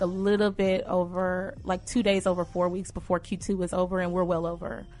I think a little bit over, like 2 days over 4 weeks before Q2 was over, and we're well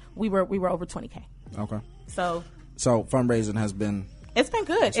over. We were over 20K. Okay. So fundraising has been. It's been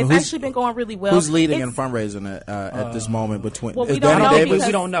good. So it's actually been going really well. Who's leading in fundraising at this moment between? Well, we don't know.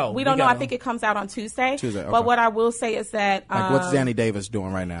 We don't know. We don't know. I think it comes out on Tuesday. Okay. But what I will say is that what's Danny Davis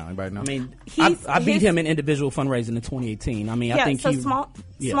doing right now? Anybody know? I mean, I beat him in individual fundraising in 2018. I mean, I think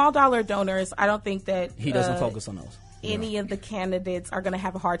small dollar donors. I don't think that he doesn't focus on those. any of the candidates are going to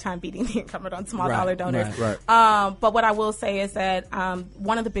have a hard time beating the incumbent on small dollar donors. Right. But what I will say is that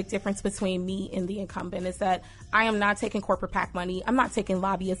one of the big difference between me and the incumbent is that I am not taking corporate PAC money. I'm not taking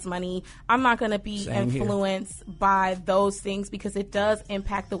lobbyist money. I'm not going to be influenced by those things because it does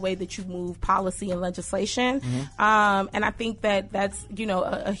impact the way that you move policy and legislation. And I think that that's,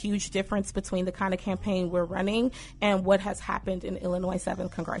 a huge difference between the kind of campaign we're running and what has happened in Illinois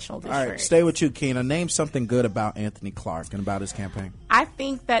 7th Congressional District. All right, stay with you, Keena. Name something good about Anthony Clark and about his campaign. I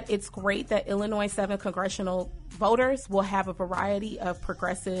think that it's great that Illinois 7th Congressional voters will have a variety of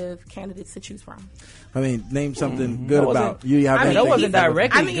progressive candidates to choose from. I mean, name something good about you. That wasn't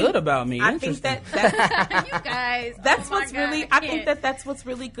directly good about me. I think that you guys. That's what's really. I think that that's what's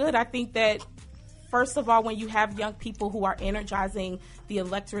really good. I think that first of all, when you have young people who are energizing the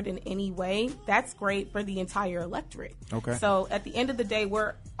electorate in any way, that's great for the entire electorate. Okay. So at the end of the day,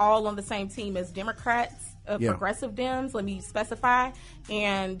 we're all on the same team as Democrats. Progressive Dems, let me specify,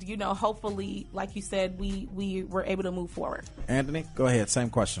 and hopefully, like you said, we were able to move forward. Anthony, go ahead. Same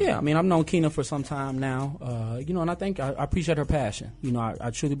question. Yeah, I mean, I've known Keena for some time now, and I think I appreciate her passion.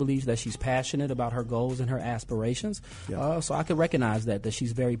 I truly believe that she's passionate about her goals and her aspirations. So I could recognize that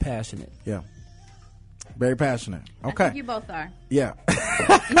she's very passionate. Yeah. Very passionate. Okay. I think you both are. Yeah.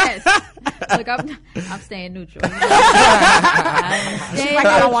 Yes. Look, I'm staying neutral. I'm staying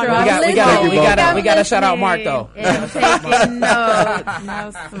neutral. We got to shout out Mark though. And taking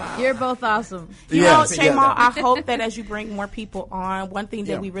notes. You're both awesome. Chaymal, I hope that as you bring more people on, one thing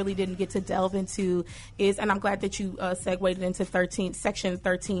that we really didn't get to delve into is, and I'm glad that you segued into Section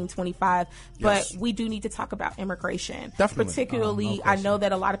 1325, but we do need to talk about immigration. Definitely. Particularly, I know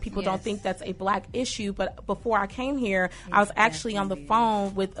that a lot of people don't think that's a black issue, but before I came here, I was actually on the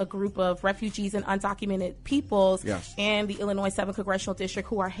phone with a group of refugees and undocumented peoples in the Illinois 7th Congressional District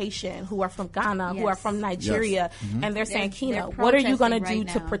who are Haitian, who are from Ghana, who are from Nigeria, and they're saying, Keena, what are you going to do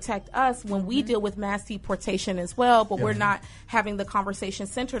to protect us when we deal with mass deportation as well, but we're not having the conversation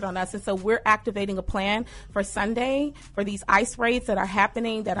centered on us? And so we're activating a plan for Sunday for these ICE raids that are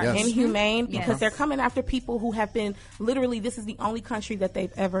happening that are inhumane because they're coming after people who have been literally, this is the only country that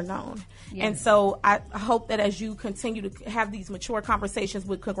they've ever known. And so I hope that as you continue to have these mature conversations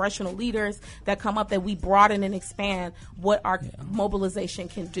with congressional leaders that come up, that we broaden and expand what our mobilization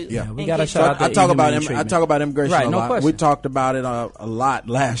can do. Yeah, we got to shout out. I talk about immigration a lot. Question. We talked about it a lot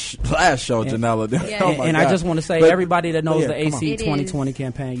last show, Janella. And I just want to say, everybody that knows the AC 2020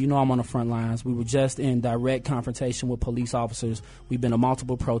 campaign, I'm on the front lines. We were just in direct confrontation with police officers. We've been to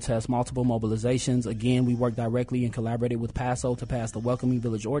multiple protests, multiple mobilizations. Again, we worked directly and collaborated with PASO to pass the Welcoming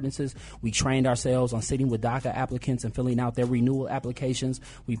Village ordinances. We trained ourselves on sitting with DACA applicants and filling out their renewal applications.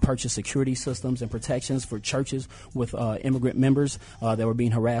 We purchased security systems and protections for churches with immigrant members that were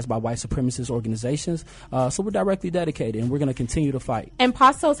being harassed by white supremacist organizations. So we're directly dedicated, and we're going to continue to fight. And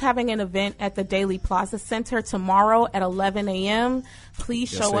PASO's having an event at the Daily Plaza Center tomorrow at 11 a.m. Please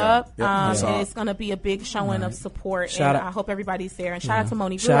show up. And it's going to be a big showing of support, and I hope everybody's there. And shout out to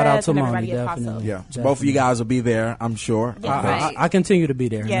Moni Velez and everybody at PASO. Yeah, both of you guys will be there, I'm sure. I continue to be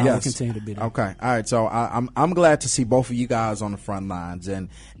there. Yes. I will continue to be there. Okay, all right. So I'm glad to see both of you guys on the front lines, and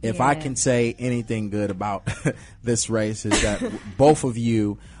if I can say anything good about this race is that both of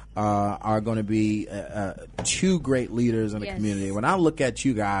you are going to be two great leaders in the community. When I look at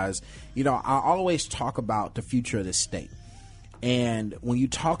you guys, I always talk about the future of this state. And when you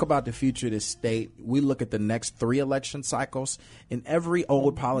talk about the future of this state, we look at the next 3 election cycles, and every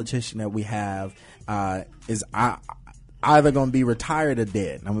old politician that we have is either going to be retired or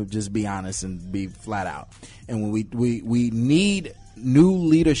dead. I'm going to just be honest and be flat out. And when we need new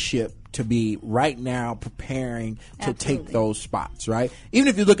leadership to be right now preparing to take those spots, right? Even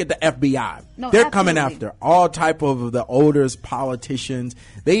if you look at the FBI, they're coming after all type of the oldest politicians.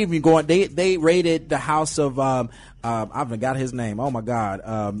 They even they raided the house of I forgot his name. Oh my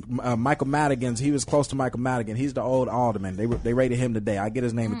God, Michael Madigan's. He was close to Michael Madigan. He's the old alderman. They raided him today. I get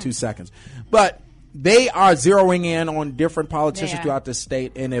his name in 2 seconds, but they are zeroing in on different politicians throughout the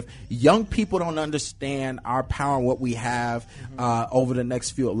state. And if young people don't understand our power and what we have over the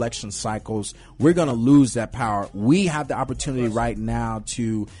next few election cycles, we're going to lose that power. We have the opportunity right now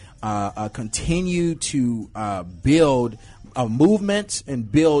to continue to build movements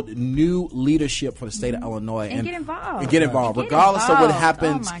and build new leadership for the state of Illinois and get involved. Regardless of what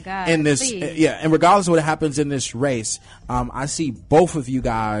happens in this, and regardless of what happens in this race, I see both of you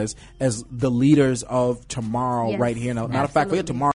guys as the leaders of tomorrow right here. Matter of fact, we have tomorrow.